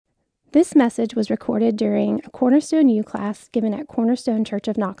This message was recorded during a Cornerstone U class given at Cornerstone Church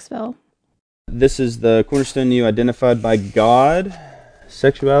of Knoxville. This is the Cornerstone U identified by God,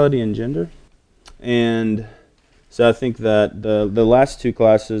 sexuality and gender. And so I think that the last two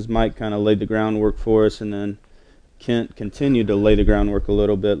classes Mike kind of laid the groundwork for us, and then Kent continued to lay the groundwork a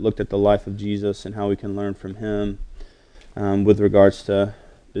little bit, looked at the life of Jesus and how we can learn from him with regards to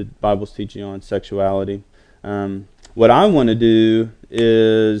the Bible's teaching on sexuality. What I want to do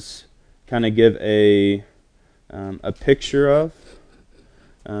is kind of give a picture of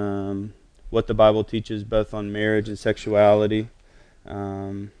what the Bible teaches both on marriage and sexuality.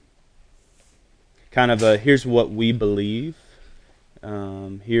 Kind of a here's what we believe.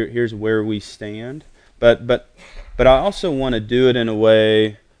 Here's where we stand. But I also want to do it in a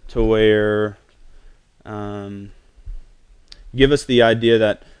way to where give us the idea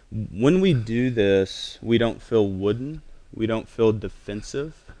that when we do this, we don't feel wooden, we don't feel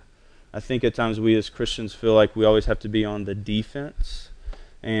defensive. I think at times we as Christians feel like we always have to be on the defense,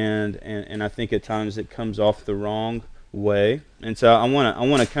 and I think at times it comes off the wrong way. And so I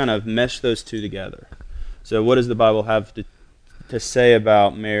want to kind of mesh those two together. So what does the Bible have to say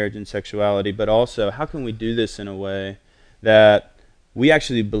about marriage and sexuality, but also how can we do this in a way that we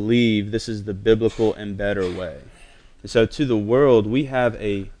actually believe this is the biblical and better way? And so to the world, we have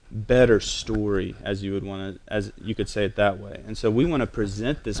a better story, as you could say it that way. And so we want to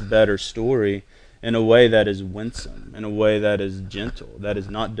present this better story in a way that is winsome, in a way that is gentle, that is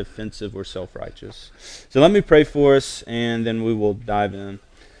not defensive or self-righteous. So let me pray for us, and then we will dive in.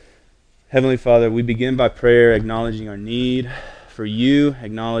 Heavenly Father, we begin by prayer, acknowledging our need for you,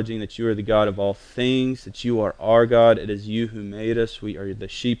 acknowledging that you are the God of all things, that you are our God. It is you who made us. We are the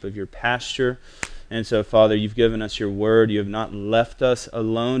sheep of your pasture. And so, Father, you've given us your word. You have not left us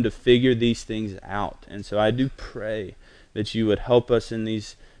alone to figure these things out. And so I do pray that you would help us in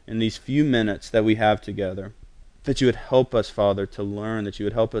these few minutes that we have together, that you would help us, Father, to learn, that you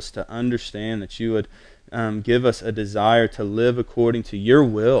would help us to understand, that you would give us a desire to live according to your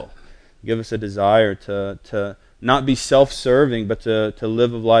will. Give us a desire to not be self-serving, but to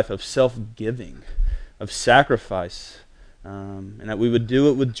live a life of self-giving, of sacrifice, and that we would do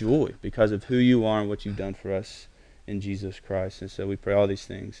it with joy because of who you are and what you've done for us in Jesus Christ. And so we pray all these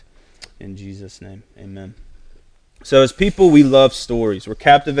things in Jesus' name. Amen. So as people, we love stories. We're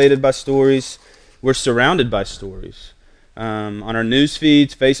captivated by stories. We're surrounded by stories. On our news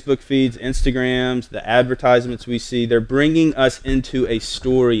feeds, Facebook feeds, Instagrams, the advertisements we see, they're bringing us into a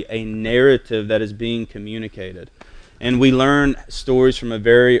story, a narrative that is being communicated. And we learn stories from a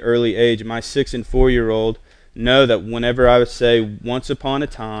very early age. My 6- and 4-year-old know that whenever I would say once upon a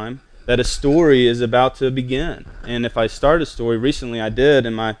time, that a story is about to begin. And if I start a story, recently I did,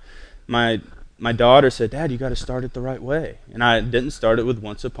 and my daughter said, "Dad, you got to start it the right way." And I didn't start it with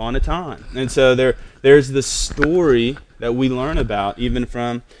once upon a time. And so there's this story that we learn about even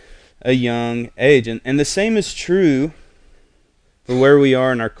from a young age. And the same is true for where we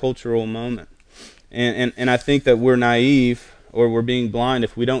are in our cultural moment. And I think that we're naive or we're being blind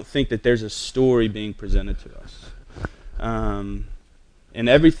if we don't think that there's a story being presented to us. And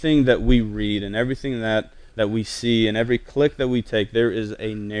everything that we read and everything that we see and every click that we take, there is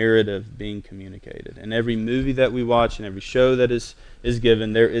a narrative being communicated. And every movie that we watch and every show that is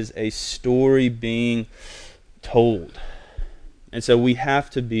given, there is a story being told. And so we have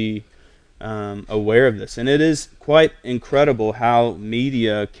to be aware of this. And it is quite incredible how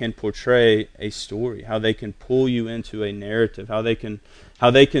media can portray a story, how they can pull you into a narrative, how they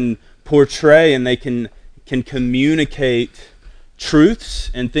can portray and they can communicate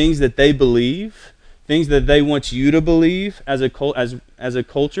truths and things that they believe, things that they want you to believe as a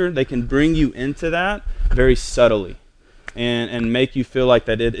culture. They can bring you into that very subtly and make you feel like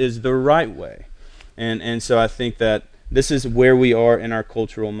that it is the right way. And so I think that this is where we are in our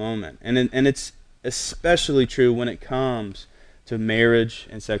cultural moment. And it's especially true when it comes to marriage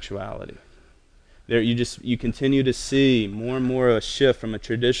and sexuality. You continue to see more and more a shift from a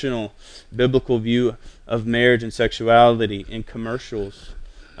traditional biblical view of marriage and sexuality in commercials,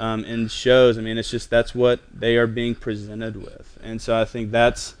 in shows. I mean, that's what they are being presented with. And so I think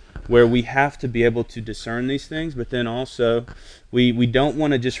that's where we have to be able to discern these things, but then also we don't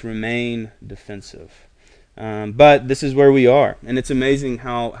want to just remain defensive. But this is where we are, and it's amazing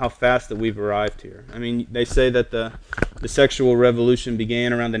how fast that we've arrived here. I mean, they say that the sexual revolution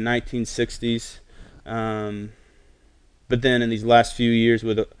began around the 1960s, but then in these last few years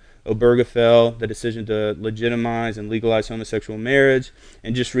with Obergefell, the decision to legitimize and legalize homosexual marriage,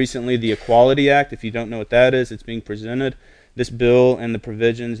 and just recently the Equality Act. If you don't know what that is, it's being presented This bill and the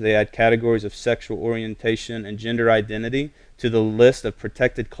provisions, they add categories of sexual orientation and gender identity to the list of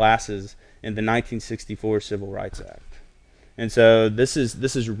protected classes in the 1964 Civil Rights Act. And so this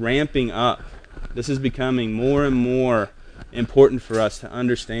is ramping up. This is becoming more and more important for us to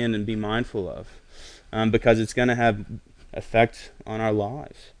understand and be mindful of, because it's going to have effect on our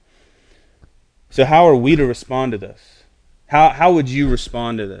lives. So how are we to respond to this? How would you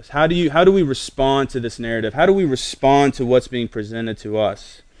respond to this? How do we respond to this narrative? How do we respond to what's being presented to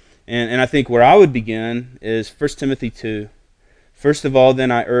us? And I think where I would begin is 1 Timothy 2. First of all,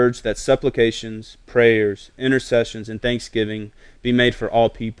 then I urge that supplications, prayers, intercessions, and thanksgiving be made for all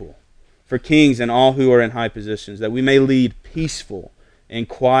people, for kings and all who are in high positions, that we may lead peaceful and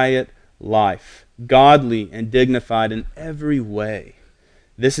quiet life, godly and dignified in every way.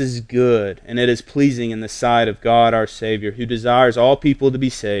 This is good, and it is pleasing in the sight of God our Savior, who desires all people to be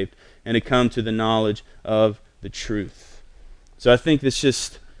saved and to come to the knowledge of the truth. So I think this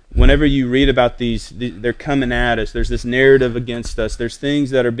just, whenever you read about these, they're coming at us. There's this narrative against us. There's things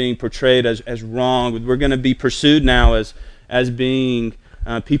that are being portrayed as wrong. We're going to be pursued now as being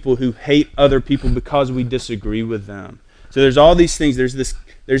people who hate other people because we disagree with them. So there's all these things. There's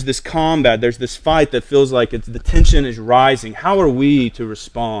this combat. There's this fight that feels like the tension is rising. How are we to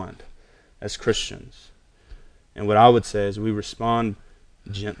respond as Christians? And what I would say is we respond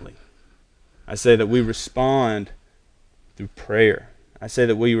gently. I say that we respond through prayer. I say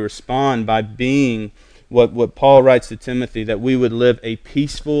that we respond by being what Paul writes to Timothy, that we would live a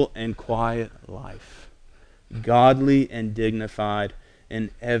peaceful and quiet life, godly and dignified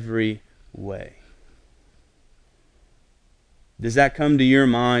in every way. Does that come to your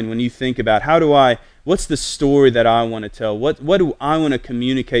mind when you think about what's the story that I want to tell? What do I want to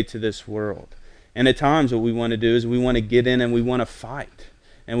communicate to this world? And at times what we want to do is we want to get in and we want to fight.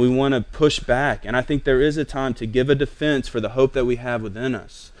 And we want to push back. And I think there is a time to give a defense for the hope that we have within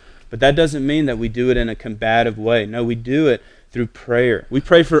us. But that doesn't mean that we do it in a combative way. No, we do it through prayer. We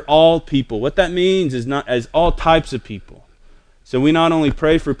pray for all people. What that means is not as all types of people. So we not only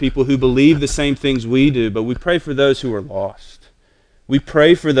pray for people who believe the same things we do, but we pray for those who are lost. We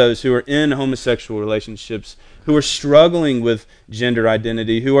pray for those who are in homosexual relationships, who are struggling with gender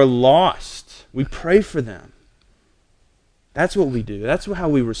identity, who are lost. We pray for them. That's what we do. That's how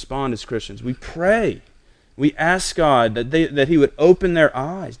we respond as Christians. We pray. We ask God that He would open their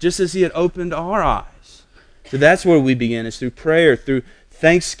eyes, just as He had opened our eyes. So that's where we begin, is through prayer, through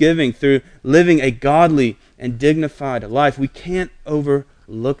thanksgiving, through living a godly and dignified life. We can't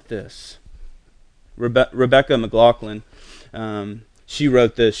overlook this. Rebecca McLaughlin, she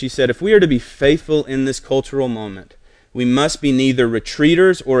wrote this. She said, if we are to be faithful in this cultural moment, we must be neither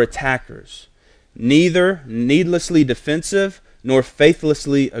retreaters or attackers, neither needlessly defensive nor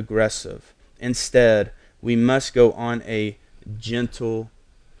faithlessly aggressive. Instead, we must go on a gentle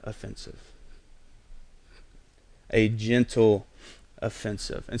offensive. A gentle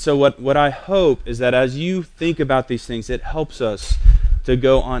offensive. And so what I hope is that as you think about these things, it helps us to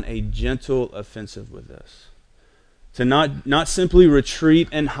go on a gentle offensive with this. To not simply retreat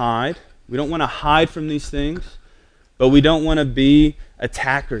and hide. We don't want to hide from these things, but we don't want to be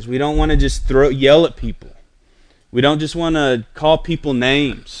attackers. We don't want to just yell at people. We don't just want to call people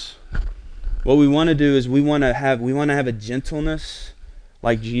names. What we want to do is we want to have a gentleness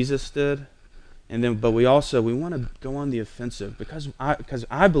like Jesus did, but we want to go on the offensive because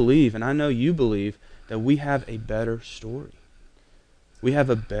I believe, and I know you believe, that we have a better story. We have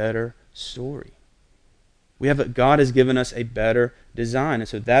a better story. God has given us a better design, and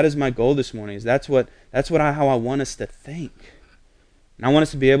so that is my goal this morning. How I want us to think. And I want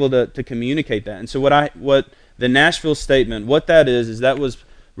us to be able to communicate that. And so what the Nashville statement, what that is that was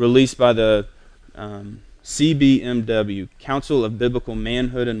released by the CBMW, Council of Biblical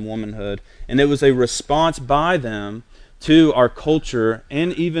Manhood and Womanhood, and it was a response by them to our culture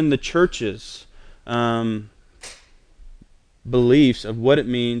and even the church's beliefs of what it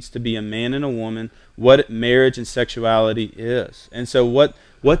means to be a man and a woman, what marriage and sexuality is. And so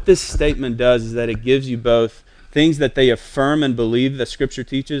what this statement does is that it gives you both things that they affirm and believe that Scripture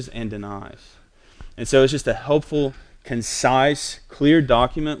teaches and denies. And so it's just a helpful, concise, clear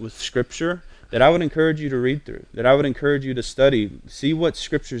document with Scripture that I would encourage you to read through, that I would encourage you to study, see what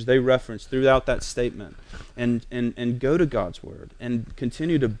Scriptures they reference throughout that statement, and go to God's Word and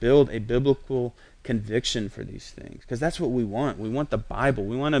continue to build a biblical conviction for these things, because that's what we want. We want the Bible.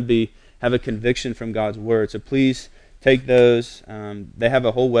 We want to have a conviction from God's Word. So please take those. They have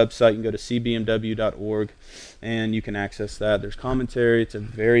a whole website. You can go to cbmw.org, and you can access that. There's commentary. It's a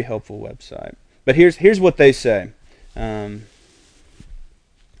very helpful website. But here's what they say.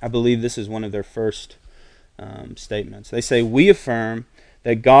 I believe this is one of their first statements. They say, we affirm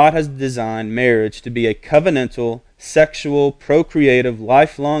that God has designed marriage to be a covenantal, sexual, procreative,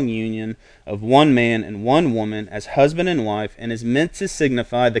 lifelong union of one man and one woman as husband and wife, and is meant to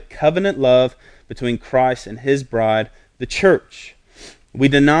signify the covenant love between Christ and his bride, the church. We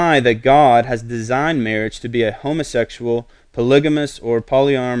deny that God has designed marriage to be a homosexual, polygamous, or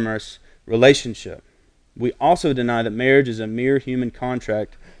polyamorous relationship. We also deny that marriage is a mere human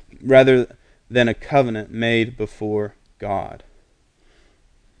contract rather than a covenant made before God.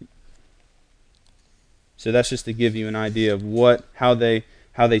 So that's just to give you an idea of how they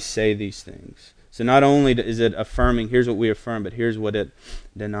say these things. So not only is it affirming, here's what we affirm, but here's what it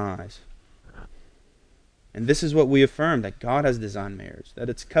denies. And this is what we affirm, that God has designed marriage, that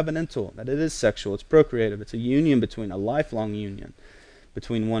it's covenantal, that it is sexual, it's procreative, it's a union between, a lifelong union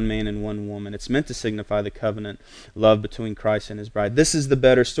between one man and one woman. It's meant to signify the covenant love between Christ and his bride. This is the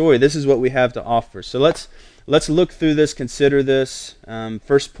better story. This is what we have to offer. So let's look through this, consider this.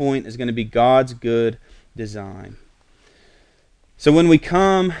 First point is going to be God's good design. So when we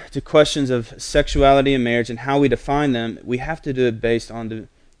come to questions of sexuality and marriage and how we define them, we have to do it based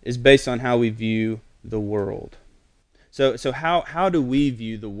on how we view the world. So how do we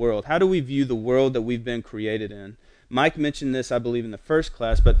view the world? How do we view the world that we've been created in? Mike mentioned this, I believe, in the first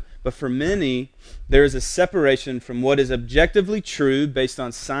class, but for many, there is a separation from what is objectively true based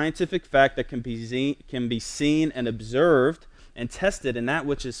on scientific fact that can be seen and observed and tested, and that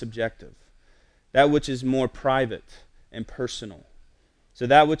which is subjective, that which is more private and personal. So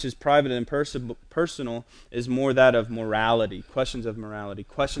that which is private and personal is more that of morality, questions of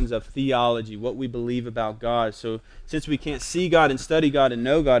theology, what we believe about God. So since we can't see God and study God and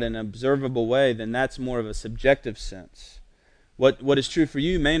know God in an observable way, then that's more of a subjective sense. What is true for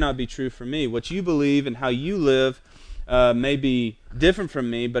you may not be true for me. What you believe and how you live may be different from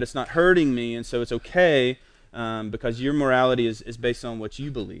me, but it's not hurting me, and so it's okay because your morality is based on what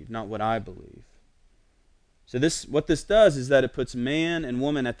you believe, not what I believe. So what this does is that it puts man and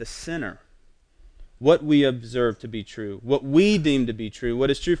woman at the center. What we observe to be true, what we deem to be true. What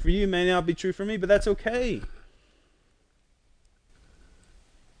is true for you may not be true for me, but that's okay.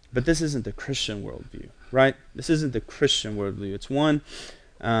 But this isn't the Christian worldview, right? This isn't the Christian worldview. It's one,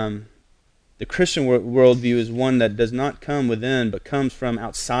 the Christian worldview is one that does not come within, but comes from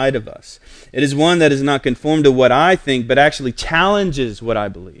outside of us. It is one that is not conformed to what I think, but actually challenges what I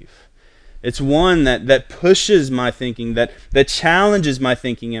believe. It's one that pushes my thinking, that challenges my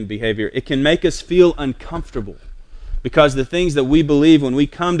thinking and behavior. It can make us feel uncomfortable because the things that we believe when we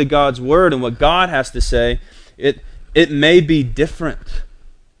come to God's Word and what God has to say, it may be different.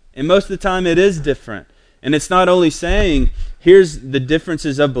 And most of the time it is different. And it's not only saying, here's the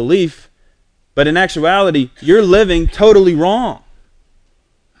differences of belief, but in actuality, you're living totally wrong.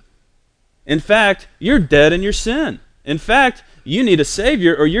 In fact, you're dead in your sin. In fact, you need a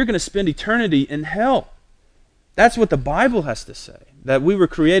Savior or you're going to spend eternity in hell. That's what the Bible has to say. That we were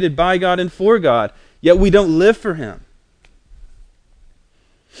created by God and for God, yet we don't live for Him.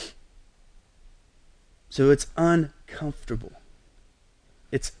 So it's uncomfortable.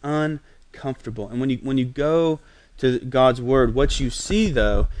 It's uncomfortable. And when you go to God's Word, what you see,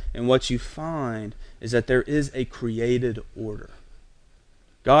 though, and what you find is that there is a created order.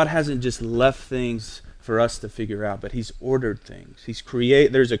 God hasn't just left things for us to figure out, but He's ordered things.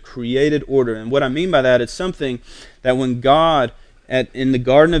 There's a created order. And what I mean by that is something that when God, in the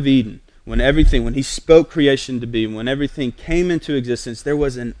Garden of Eden, when He spoke creation to be, when everything came into existence, there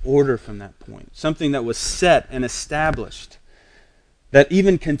was an order from that point. Something that was set and established that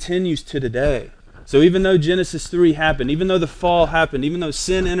even continues to today. So even though Genesis 3 happened, even though the fall happened, even though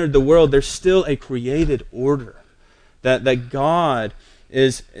sin entered the world, there's still a created order. That God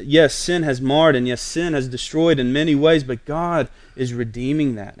is, yes, sin has marred and yes, sin has destroyed in many ways, but God is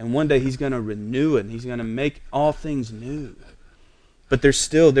redeeming that. And one day He's going to renew it and He's going to make all things new. But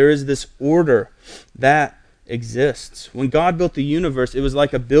there is this order that exists. When God built the universe, it was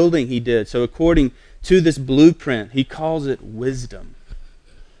like a building He did. So according to this blueprint, He calls it wisdom.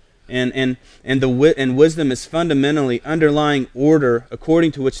 And wisdom is fundamentally underlying order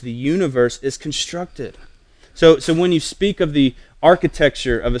according to which the universe is constructed. So when you speak of the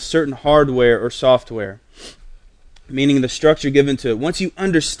architecture of a certain hardware or software, meaning the structure given to it, once you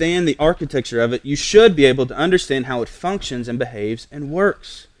understand the architecture of it, you should be able to understand how it functions and behaves and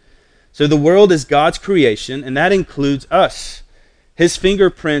works. So the world is God's creation, and that includes us. His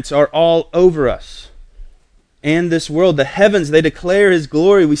fingerprints are all over us. And this world, the heavens, they declare His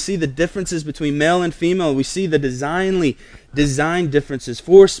glory. We see the differences between male and female. We see the design differences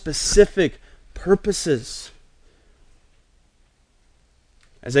for specific purposes.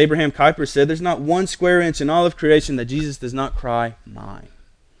 As Abraham Kuyper said, there's not one square inch in all of creation that Jesus does not cry, mine.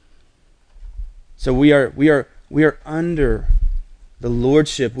 So we are under the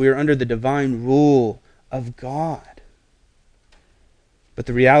lordship, we are under the divine rule of God. But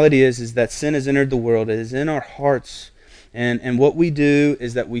the reality is that sin has entered the world. It is in our hearts. And what we do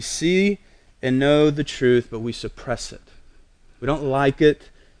is that we see and know the truth, but we suppress it. We don't like it.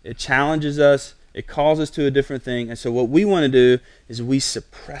 It challenges us. It calls us to a different thing. And so what we want to do is we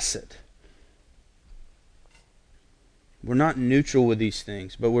suppress it. We're not neutral with these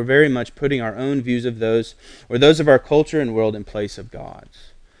things, but we're very much putting our own views of those, or those of our culture and world, in place of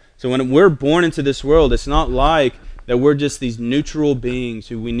God's. So when we're born into this world, it's not like that we're just these neutral beings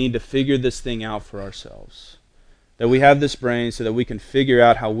who we need to figure this thing out for ourselves. That we have this brain so that we can figure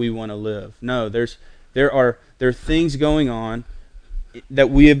out how we want to live. No, there are things going on that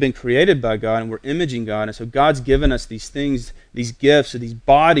we have been created by God, and we're imaging God. And so God's given us these things, these gifts, these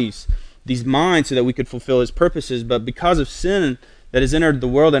bodies, these minds, so that we could fulfill His purposes. But because of sin that has entered the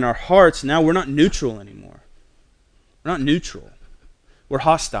world in our hearts, now we're not neutral anymore. We're not neutral. We're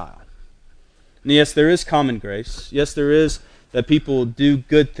hostile. And yes, there is common grace. Yes, there is that people do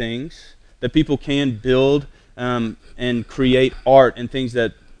good things, that people can build and create art and things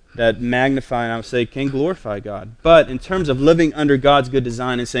that magnify and I would say can glorify God. But in terms of living under God's good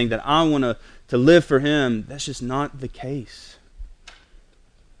design and saying that I want to live for Him, that's just not the case.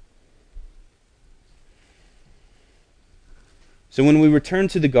 So when we return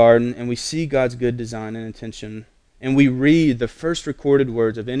to the garden and we see God's good design and intention, and we read the first recorded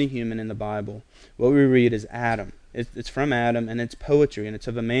words of any human in the Bible, what we read is Adam. It's from Adam, and it's poetry, and it's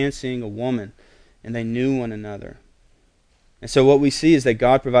of a man seeing a woman, and they knew one another. And so what we see is that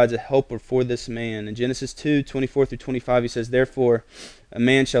God provides a helper for this man. In Genesis 2:24-25, He says, "Therefore a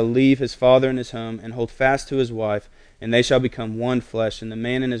man shall leave his father and his home, and hold fast to his wife, and they shall become one flesh. And the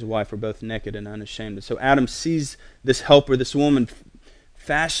man and his wife were both naked and unashamed." And so Adam sees this helper, this woman,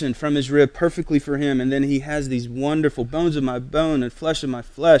 fashioned from his rib perfectly for him, and then he has these wonderful bones of my bone and flesh of my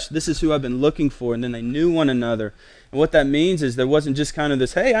flesh. This is who I've been looking for. And then they knew one another. And what that means is there wasn't just kind of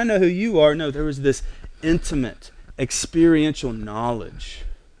this, hey, I know who you are. No, there was this intimate, experiential knowledge.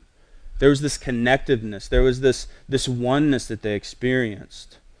 There was this connectiveness. There was this oneness that they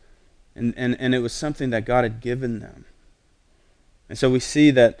experienced. And it was something that God had given them. And so we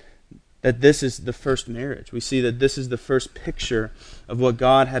see that this is the first marriage. We see that this is the first picture of what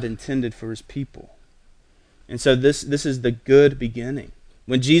God had intended for His people. And so this is the good beginning.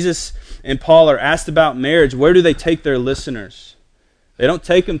 When Jesus and Paul are asked about marriage, where do they take their listeners? They don't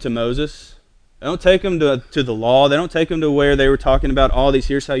take them to Moses. They don't take them to the law. They don't take them to where they were talking about all these,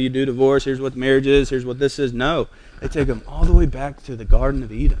 here's how you do divorce, here's what marriage is, here's what this is. No, they take them all the way back to the Garden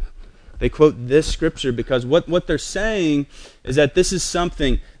of Eden. They quote this scripture because what they're saying is that this is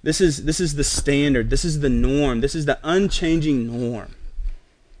something, this is the standard, this is the norm, this is the unchanging norm.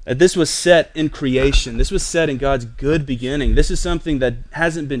 That this was set in creation, this was set in God's good beginning. This is something that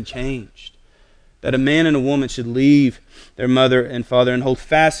hasn't been changed. That a man and a woman should leave their mother and father and hold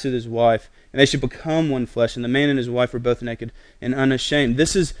fast to his wife, and they should become one flesh, and the man and his wife were both naked and unashamed.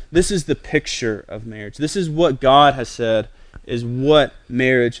 This is the picture of marriage. This is what God has said is what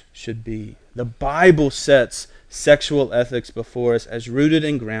marriage should be. The Bible sets sexual ethics before us as rooted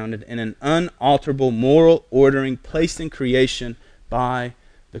and grounded in an unalterable moral ordering placed in creation by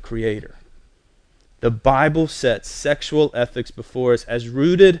the Creator. The Bible sets sexual ethics before us as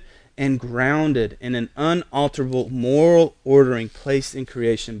rooted and grounded in an unalterable moral ordering placed in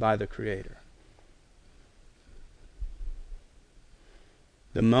creation by the Creator.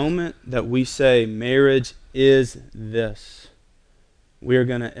 The moment that we say marriage is this, we are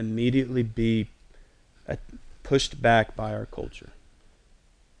going to immediately be pushed back by our culture.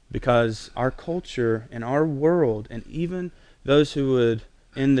 Because our culture and our world, and even those who would,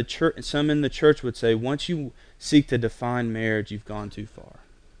 in the church, some in the church would say, once you seek to define marriage, you've gone too far.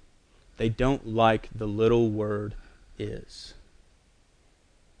 They don't like the little word is.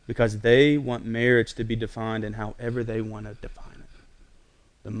 Because they want marriage to be defined in however they want to define it.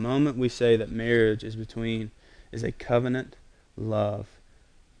 The moment we say that marriage is a covenant love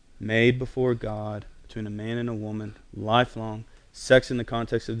made before God between a man and a woman, lifelong, sex in the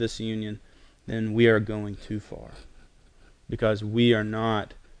context of this union, then we are going too far. Because we are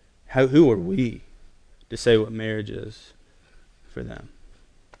not, who are we to say what marriage is for them?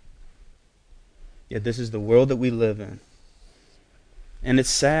 Yet this is the world that we live in. And it's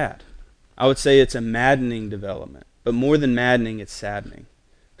sad. I would say it's a maddening development. But more than maddening, it's saddening.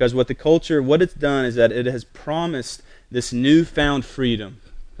 Because what it's done is that it has promised this newfound freedom,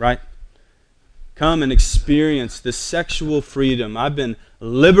 right? Come and experience this sexual freedom. I've been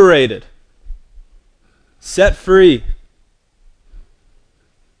liberated, set free.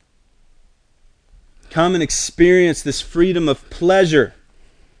 Come and experience this freedom of pleasure.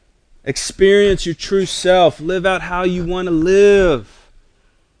 Experience your true self. Live out how you want to live.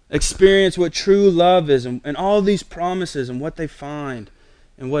 Experience what true love is and all these promises and what they find.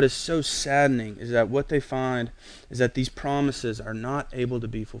 And what is so saddening is that what they find is that these promises are not able to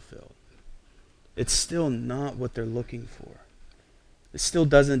be fulfilled. It's still not what they're looking for. It still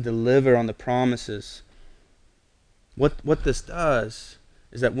doesn't deliver on the promises. What this does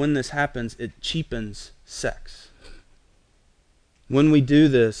is that when this happens, it cheapens sex. When we do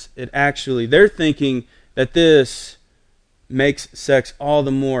this, they're thinking that this makes sex all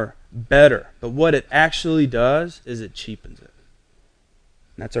the more better. But what it actually does is it cheapens it.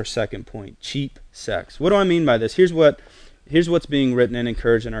 And that's our second point, cheap sex. What do I mean by this? Here's what's being written and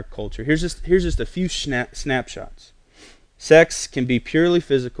encouraged in our culture. Here's just a few snapshots. Sex can be purely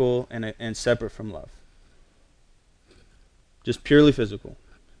physical and separate from love. Just purely physical.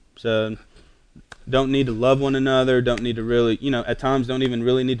 So don't need to love one another, don't need to really, at times don't even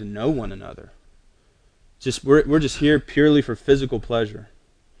really need to know one another. We're just here purely for physical pleasure.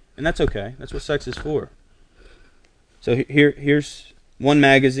 And that's okay. That's what sex is for. So here's one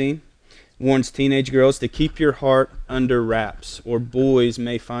magazine warns teenage girls to keep your heart under wraps, or boys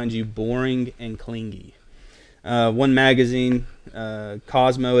may find you boring and clingy. One magazine,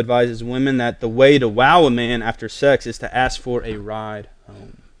 Cosmo, advises women that the way to wow a man after sex is to ask for a ride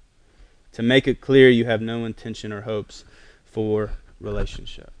home. To make it clear you have no intention or hopes for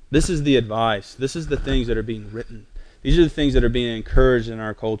relationship. This is the advice. This is the things that are being written. These are the things that are being encouraged in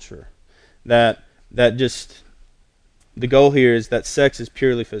our culture. The goal here is that sex is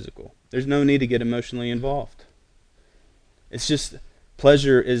purely physical. There's no need to get emotionally involved. It's just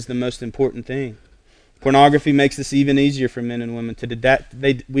pleasure is the most important thing. Pornography makes this even easier for men and women.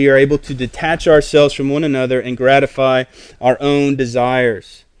 We are able to detach ourselves from one another and gratify our own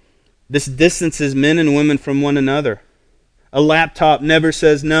desires. This distances men and women from one another. A laptop never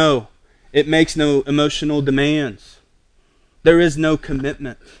says no. It makes no emotional demands. There is no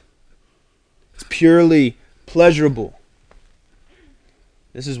commitment. It's purely pleasurable.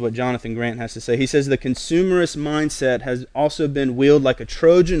 This is what Jonathan Grant has to say. He says the consumerist mindset has also been wheeled like a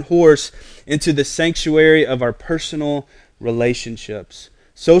Trojan horse into the sanctuary of our personal relationships.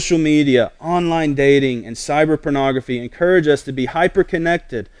 Social media, online dating, and cyber pornography encourage us to be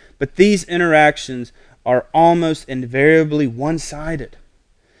hyper-connected, but these interactions are almost invariably one-sided.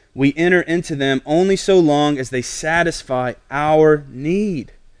 We enter into them only so long as they satisfy our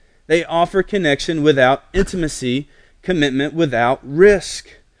need. They offer connection without intimacy, commitment without risk,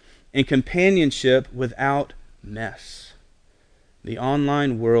 and companionship without mess. The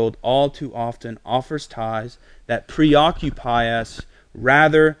online world all too often offers ties that preoccupy us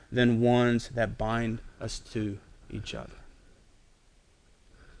rather than ones that bind us to each other.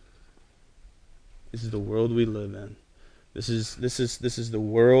 This is the world we live in. This is the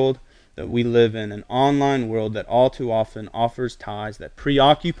world that we live in, an online world that all too often offers ties that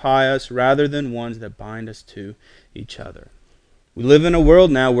preoccupy us rather than ones that bind us to each other. We live in a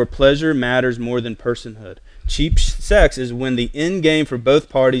world now where pleasure matters more than personhood. Cheap sex is when the end game for both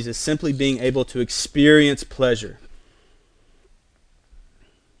parties is simply being able to experience pleasure.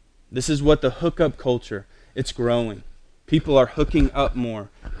 This is what the hookup culture, it's growing. People are hooking up more.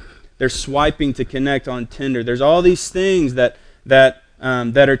 They're swiping to connect on Tinder. There's all these things that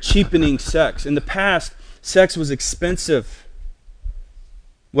are cheapening sex. In the past, sex was expensive.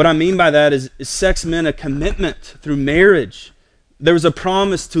 What I mean by that is sex meant a commitment through marriage. There was a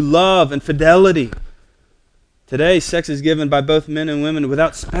promise to love and fidelity. Today, sex is given by both men and women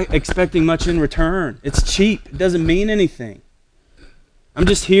without expecting much in return. It's cheap. It doesn't mean anything. I'm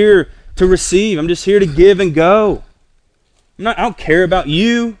just here to receive. I'm just here to give and go. I don't care about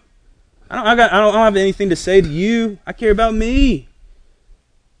you. I don't have anything to say to you. I care about me.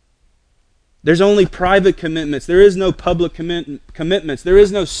 There's only private commitments. There is no public commitments. There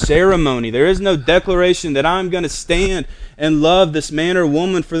is no ceremony. There is no declaration that I'm going to stand and love this man or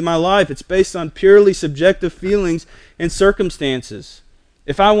woman for my life. It's based on purely subjective feelings and circumstances.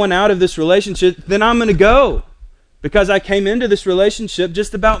 If I want out of this relationship, then I'm going to go because I came into this relationship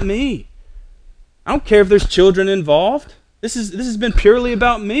just about me. I don't care if there's children involved. This has been purely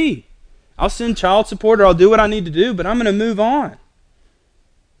about me. I'll send child support or I'll do what I need to do, but I'm going to move on.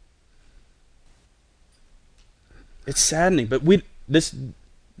 It's saddening, but the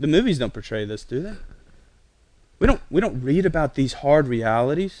movies don't portray this, do they? We don't read about these hard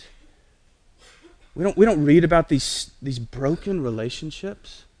realities. We don't read about these broken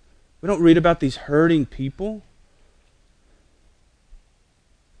relationships. We don't read about these hurting people.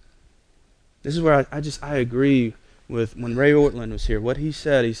 This is where I agree with when Ray Ortland was here. What he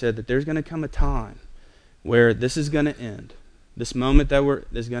said that there's going to come a time where this is going to end. This moment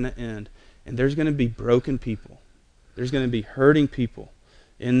is going to end. And there's going to be broken people. There's going to be hurting people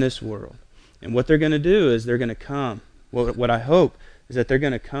in this world. And what they're going to do is they're going to come. What I hope is that they're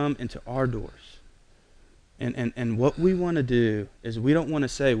going to come into our doors. And what we want to do is we don't want to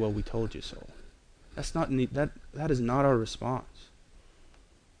say, well, we told you so. That is not our response.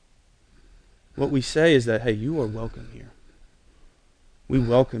 What we say is that, hey, you are welcome here. We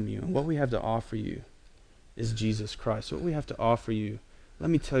welcome you. And what we have to offer you is Jesus Christ. What we have to offer you, let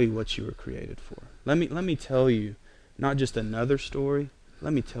me tell you what you were created for. Let me tell you not just another story.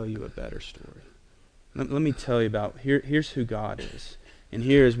 Let me tell you a better story. Let me tell you about, here's who God is. And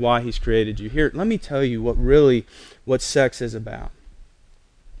here is why He's created you. Here, let me tell you what sex is about.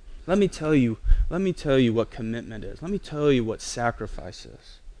 Let me tell you what commitment is. Let me tell you what sacrifice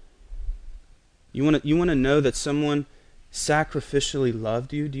is. You want to know that someone sacrificially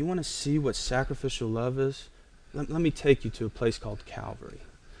loved you? Do you want to see what sacrificial love is? Let me take you to a place called Calvary.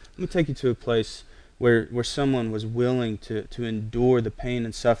 Let me take you to a place where someone was willing to endure the pain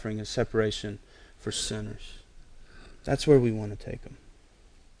and suffering and separation for sinners. That's where we want to take them.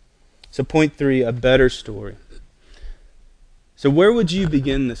 So point 3, a better story. So where would you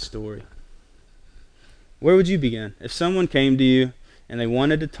begin this story? Where would you begin? If someone came to you and they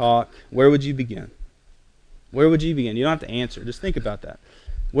wanted to talk, where would you begin? Where would you begin? You don't have to answer. Just think about that.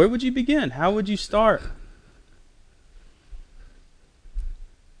 Where would you begin? How would you start?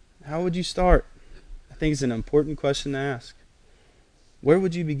 How would you start? I think it's an important question to ask. Where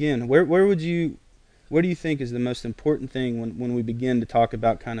would you begin? Where do you think is the most important thing when we begin to talk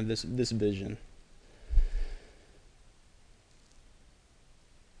about kind of this vision?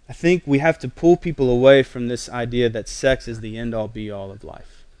 I think we have to pull people away from this idea that sex is the end-all be-all of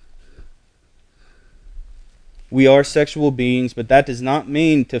life. We are sexual beings, but that does not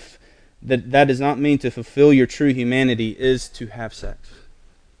mean to fulfill your true humanity is to have sex.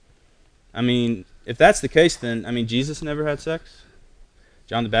 I mean, if that's the case, then Jesus never had sex.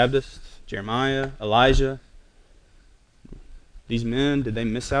 John the Baptist, Jeremiah, Elijah, these men, did they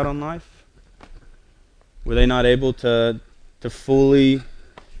miss out on life? Were they not able to fully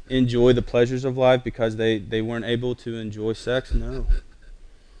enjoy the pleasures of life because they weren't able to enjoy sex? No.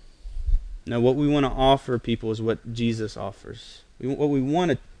 No, what we want to offer people is what Jesus offers. What we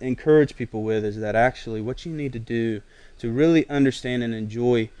want to encourage people with is that actually what you need to do to really understand and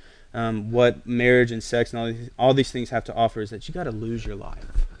enjoy what marriage and sex and all these things have to offer is that you got to lose your life.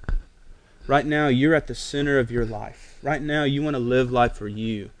 Right now, you're at the center of your life. Right now, you want to live life for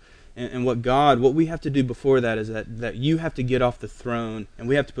you. And what we have to do before that is that you have to get off the throne and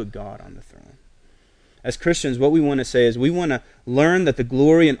we have to put God on the throne. As Christians, what we want to say is we want to learn that the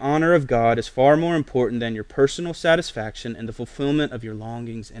glory and honor of God is far more important than your personal satisfaction and the fulfillment of your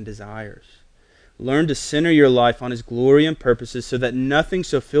longings and desires. Learn to center your life on His glory and purposes so that nothing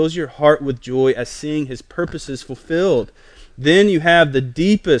so fills your heart with joy as seeing His purposes fulfilled. Then you have the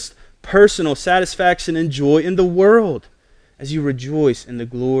deepest personal satisfaction and joy in the world as you rejoice in the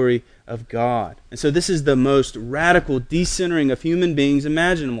glory of God. And so this is the most radical decentering of human beings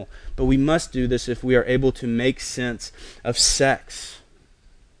imaginable. But we must do this if we are able to make sense of sex.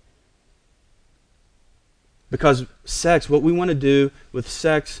 Because sex, what we want to do with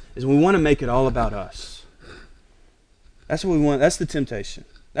sex is we want to make it all about us. That's what we want. That's the temptation.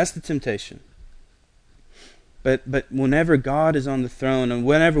 That's the temptation. But whenever God is on the throne and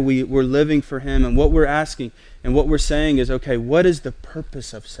whenever we're living for Him and what we're asking and what we're saying is, okay, what is the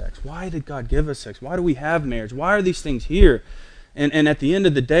purpose of sex? Why did God give us sex? Why do we have marriage? Why are these things here? And at the end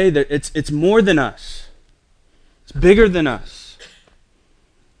of the day, it's more than us. It's bigger than us.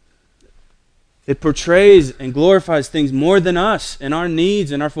 It portrays and glorifies things more than us and our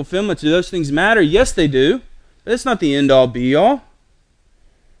needs and our fulfillment. Do those things matter? Yes, they do. But it's not the end-all, be-all.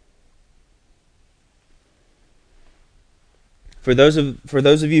 For those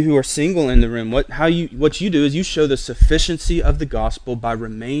of you who are single in the room, what you do is you show the sufficiency of the gospel by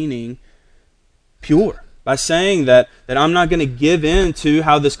remaining pure. By saying that I'm not going to give in to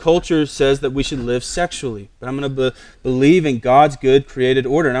how this culture says that we should live sexually, but I'm going to believe in God's good created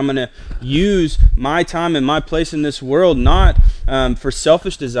order, and I'm going to use my time and my place in this world not for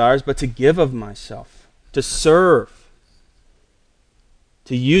selfish desires, but to give of myself, to serve,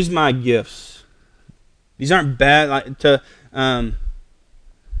 to use my gifts. These aren't bad, to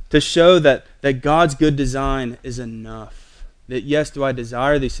show that God's good design is enough. That yes, do I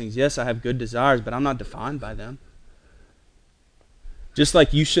desire these things? Yes, I have good desires, but I'm not defined by them. Just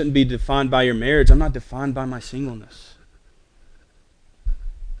like you shouldn't be defined by your marriage, I'm not defined by my singleness.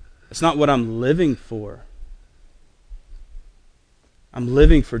 It's not what I'm living for. I'm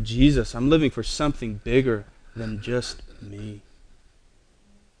living for Jesus. I'm living for something bigger than just me.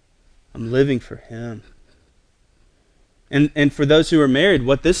 I'm living for Him. And for those who are married,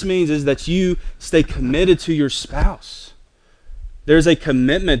 what this means is that you stay committed to your spouse. There is a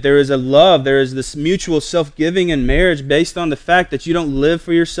commitment, there is a love, there is this mutual self-giving in marriage based on the fact that you don't live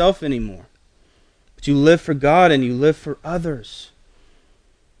for yourself anymore. But you live for God and you live for others.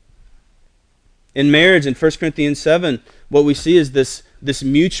 In marriage, in 1 Corinthians 7, what we see is this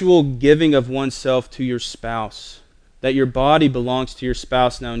mutual giving of oneself to your spouse. That your body belongs to your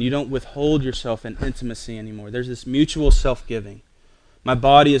spouse now and you don't withhold yourself in intimacy anymore. There's this mutual self-giving. My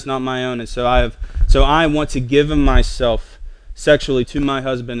body is not my own, and so I want to give of myself sexually to my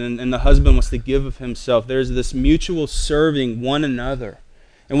husband, and the husband wants to give of himself. There's this mutual serving one another.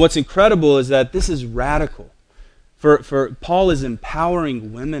 And what's incredible is that this is radical. For Paul is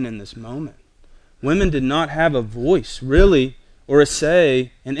empowering women in this moment. Women did not have a voice, really, or a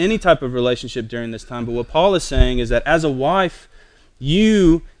say in any type of relationship during this time. But what Paul is saying is that as a wife,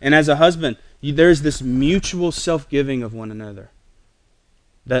 you, and as a husband, there's this mutual self-giving of one another.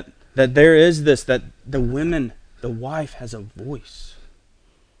 That there is this, that the wife has a voice.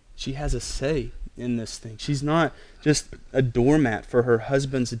 She has a say in this thing. She's not just a doormat for her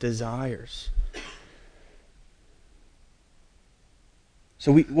husband's desires.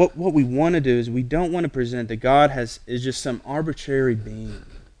 So what we want to do is we don't want to present that God is just some arbitrary being.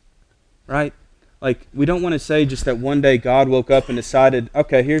 Right? Like, we don't want to say just that one day God woke up and decided,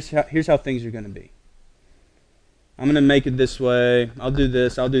 okay, here's how things are going to be. I'm going to make it this way. I'll do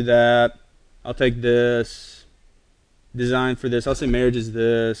this. I'll do that. I'll take this. Design for this. I'll say marriage is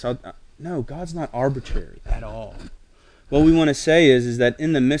this. No, God's not arbitrary at all. What we want to say is that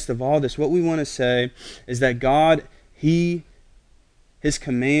in the midst of all this, what we want to say is that God, His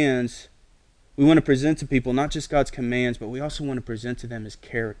commands, we want to present to people not just God's commands, but we also want to present to them His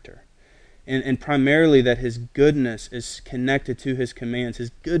character. And primarily that His goodness is connected to His commands.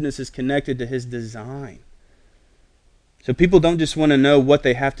 His goodness is connected to His design. So people don't just want to know what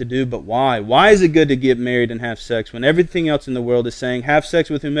they have to do, but why. Why is it good to get married and have sex when everything else in the world is saying, have sex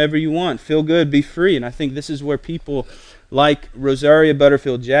with whomever you want, feel good, be free? And I think this is where people like Rosaria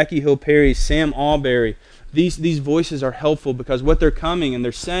Butterfield, Jackie Hill Perry, Sam Alberry, these voices are helpful because what they're coming and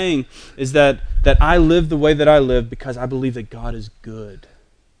they're saying is that I live the way that I live because I believe that God is good.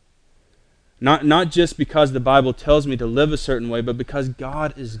 Not just because the Bible tells me to live a certain way, but because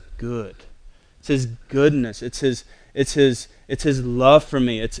God is good. It's His goodness. It's His love for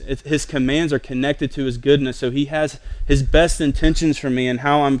me. It's His commands are connected to His goodness. So He has His best intentions for me and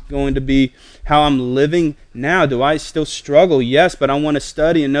how I'm going to be, how I'm living now. Do I still struggle? Yes, but I want to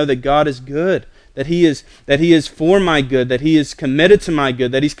study and know that God is good. That He is for my good. That He is committed to my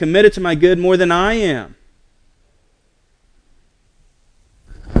good. That He's committed to my good more than I am.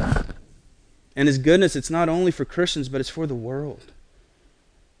 And His goodness, it's not only for Christians, but it's for the world.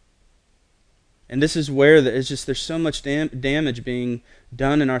 And this is where there's so much damage being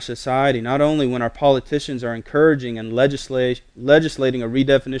done in our society, not only when our politicians are encouraging and legislating a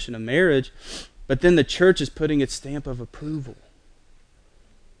redefinition of marriage, but then the church is putting its stamp of approval.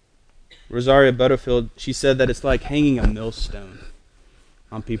 Rosaria Butterfield, she said that it's like hanging a millstone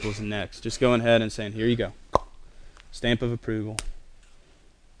on people's necks. Just going ahead and saying, here you go. Stamp of approval.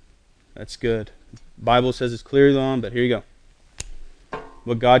 That's good. The Bible says it's clearly on, but here you go.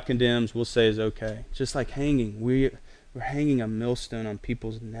 What God condemns, we'll say is okay. Just like hanging. We're hanging a millstone on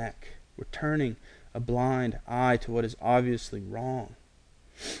people's neck. We're turning a blind eye to what is obviously wrong.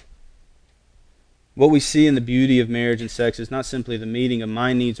 What we see in the beauty of marriage and sex is not simply the meeting of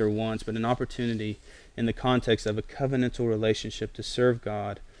my needs or wants, but an opportunity in the context of a covenantal relationship to serve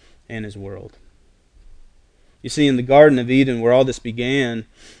God and His world. You see, in the Garden of Eden, where all this began,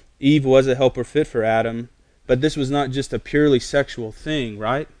 Eve was a helper fit for Adam, but this was not just a purely sexual thing,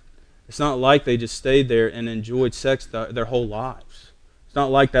 right? It's not like they just stayed there and enjoyed sex their whole lives. It's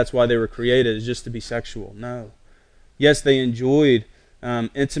not like that's why they were created, is just to be sexual. No. Yes, they enjoyed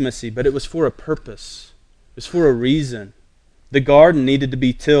intimacy, but it was for a purpose. It was for a reason. The garden needed to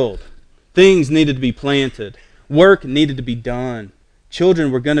be tilled. Things needed to be planted. Work needed to be done.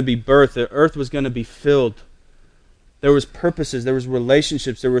 Children were going to be birthed. The earth was going to be filled. There was purposes. There was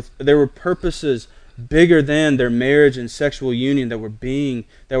relationships. There were purposes bigger than their marriage and sexual union that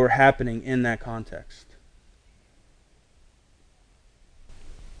were happening in that context.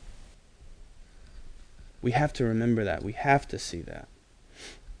 We have to remember that. We have to see that.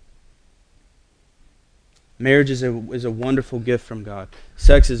 Marriage is a wonderful gift from God.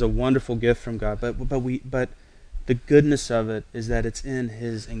 Sex is a wonderful gift from God. But the goodness of it is that it's in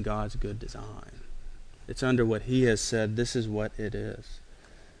His and God's good design. It's under what He has said. This is what it is.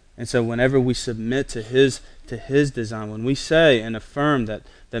 And so whenever we submit to His design, when we say and affirm that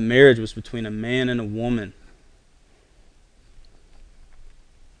marriage was between a man and a woman,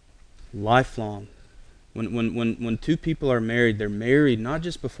 lifelong. When two people are married, they're married not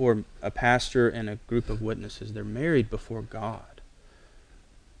just before a pastor and a group of witnesses. They're married before God.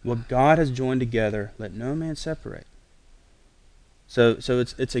 What God has joined together, let no man separate. So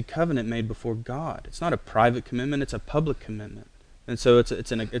it's a covenant made before God. It's not a private commitment, it's a public commitment. And so it's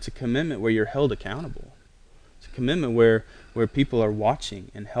a commitment where you're held accountable. It's a commitment where people are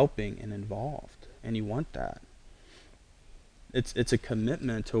watching and helping and involved. And you want that. It's a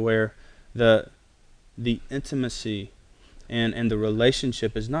commitment to where the intimacy and the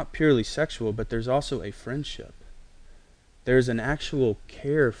relationship is not purely sexual, but there's also a friendship. There's an actual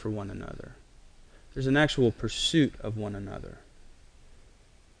care for one another. There's an actual pursuit of one another.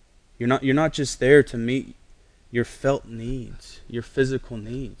 You're not just there to meet your felt needs, your physical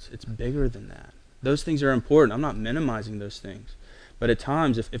needs. It's bigger than that. Those things are important. I'm not minimizing those things. But at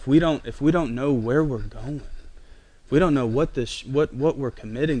times, if we don't know where we're going, if we don't know what we're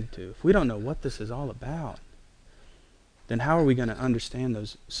committing to, if we don't know what this is all about, then how are we going to understand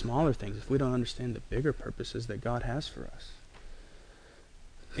those smaller things if we don't understand the bigger purposes that God has for us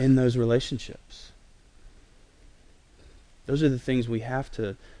in those relationships? Those are the things we have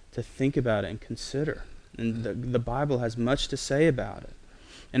to think about and consider. And the Bible has much to say about it.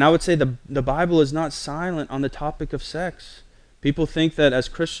 And I would say the Bible is not silent on the topic of sex. People think that as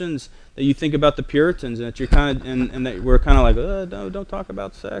Christians that you think about the Puritans and that you're kind of and that we're kind of like, no, don't talk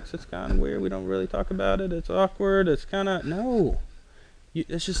about sex. It's kind of weird. We don't really talk about it. It's awkward. It's kind of no.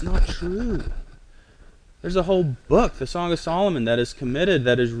 It's just not true. There's a whole book, the Song of Solomon, that is committed,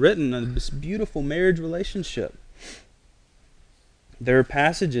 that is written on this beautiful marriage relationship. There are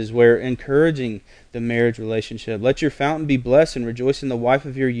passages where encouraging the marriage relationship. Let your fountain be blessed and rejoice in the wife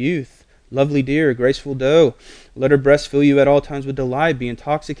of your youth. Lovely dear, graceful doe. Let her breast fill you at all times with delight. Be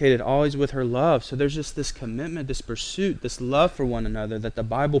intoxicated always with her love. So there's just this commitment, this pursuit, this love for one another that the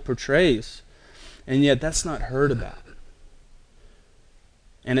Bible portrays. And yet that's not heard about.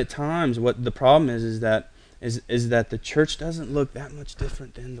 And at times what the problem is that the church doesn't look that much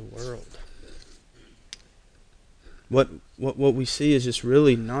different than the world. What we see is just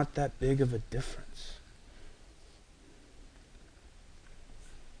really not that big of a difference.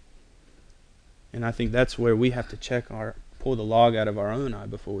 And I think that's where we have to pull the log out of our own eye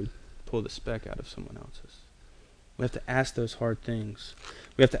before we pull the speck out of someone else's. We have to ask those hard things.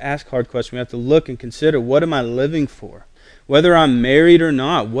 We have to ask hard questions. We have to look and consider, what am I living for? Whether I'm married or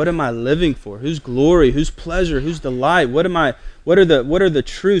not, what am I living for? Whose glory, whose pleasure, whose delight? What are the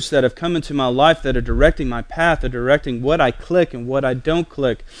truths that have come into my life that are directing my path, that are directing what I click and what I don't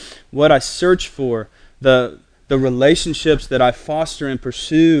click, what I search for, the relationships that I foster and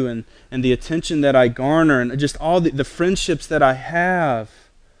pursue, and the attention that I garner, and just all the friendships that I have,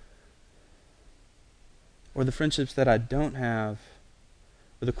 or the friendships that I don't have,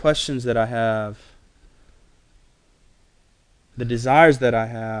 or the questions that I have, the desires that I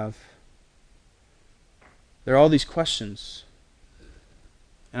have. There are all these questions.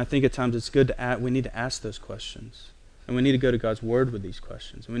 And I think at times it's good we need to ask those questions. And we need to go to God's Word with these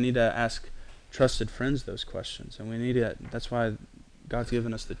questions. And we need to ask trusted friends those questions. And that's why God's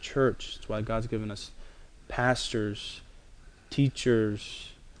given us the church. That's why God's given us pastors,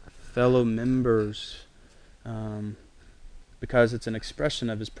 teachers, fellow members, because it's an expression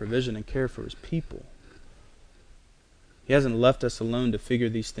of His provision and care for His people. He hasn't left us alone to figure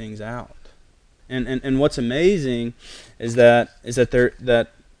these things out. And what's amazing is that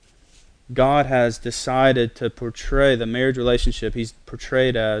God has decided to portray the marriage relationship. He's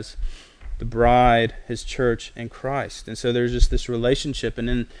portrayed as the bride, His church, and Christ. And so there's just this relationship. And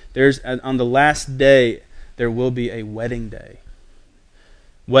then on the last day, there will be a wedding day.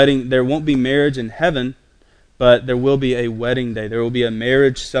 There won't be marriage in heaven, but there will be a wedding day. There will be a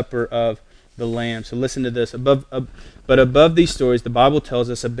marriage supper of the Lamb. So listen to this. But above these stories, the Bible tells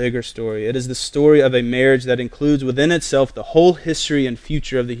us a bigger story. It is the story of a marriage that includes within itself the whole history and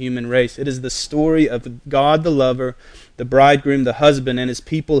future of the human race. It is the story of God the lover, the bridegroom, the husband, and His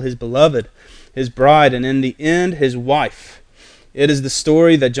people, His beloved, His bride, and in the end, His wife. It is the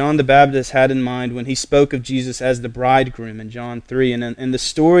story that John the Baptist had in mind when he spoke of Jesus as the bridegroom in John 3, and the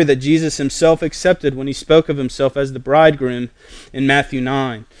story that Jesus Himself accepted when He spoke of Himself as the bridegroom in Matthew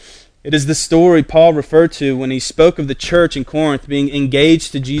 9. It is the story Paul referred to when he spoke of the church in Corinth being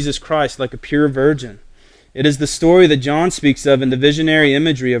engaged to Jesus Christ like a pure virgin. It is the story that John speaks of in the visionary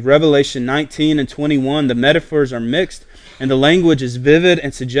imagery of Revelation 19 and 21. The metaphors are mixed, and the language is vivid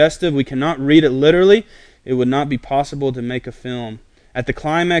and suggestive. We cannot read it literally. It would not be possible to make a film. At the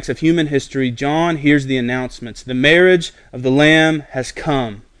climax of human history, John hears the announcements. The marriage of the Lamb has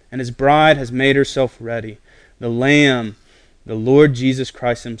come, and his bride has made herself ready. The Lamb, the Lord Jesus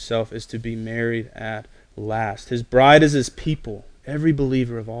Christ himself, is to be married at last. His bride is his people, every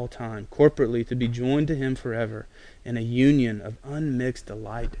believer of all time, corporately to be joined to him forever in a union of unmixed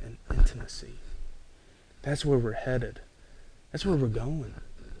delight and intimacy. That's where we're headed. That's where we're going.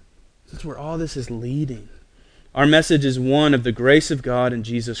 That's where all this is leading. Our message is one of the grace of God in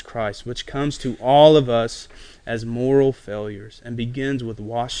Jesus Christ, which comes to all of us as moral failures and begins with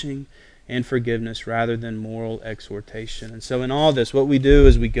washing and forgiveness rather than moral exhortation. And so in all this, what we do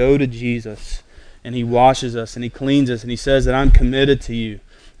is we go to Jesus, and he washes us, and he cleans us, and he says that I'm committed to you.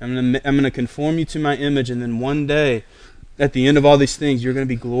 I'm going to conform you to my image, and then one day, at the end of all these things, you're going to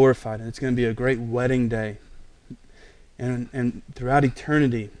be glorified, and it's going to be a great wedding day. And throughout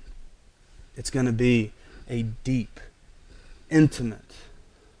eternity, it's going to be a deep, intimate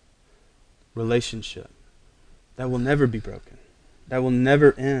relationship that will never be broken, that will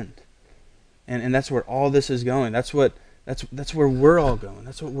never end. And that's where all this is going. That's where we're all going.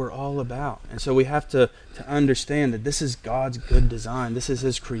 That's what we're all about. And so we have to understand that this is God's good design. This is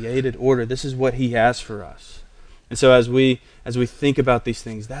his created order. This is what he has for us. And so as we think about these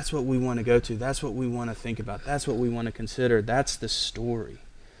things, that's what we want to go to. That's what we want to think about. That's what we want to consider. That's the story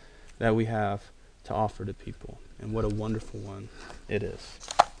that we have to offer to people. And what a wonderful one it is.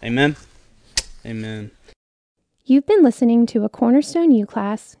 Amen? Amen. You've been listening to a Cornerstone U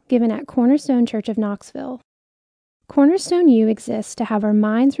class given at Cornerstone Church of Knoxville. Cornerstone U exists to have our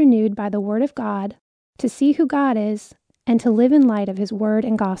minds renewed by the Word of God, to see who God is, and to live in light of his Word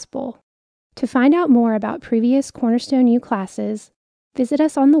and Gospel. To find out more about previous Cornerstone U classes, visit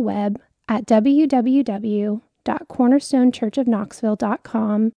us on the web at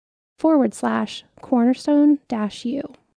www.cornerstonechurchofknoxville.com/cornerstone-u.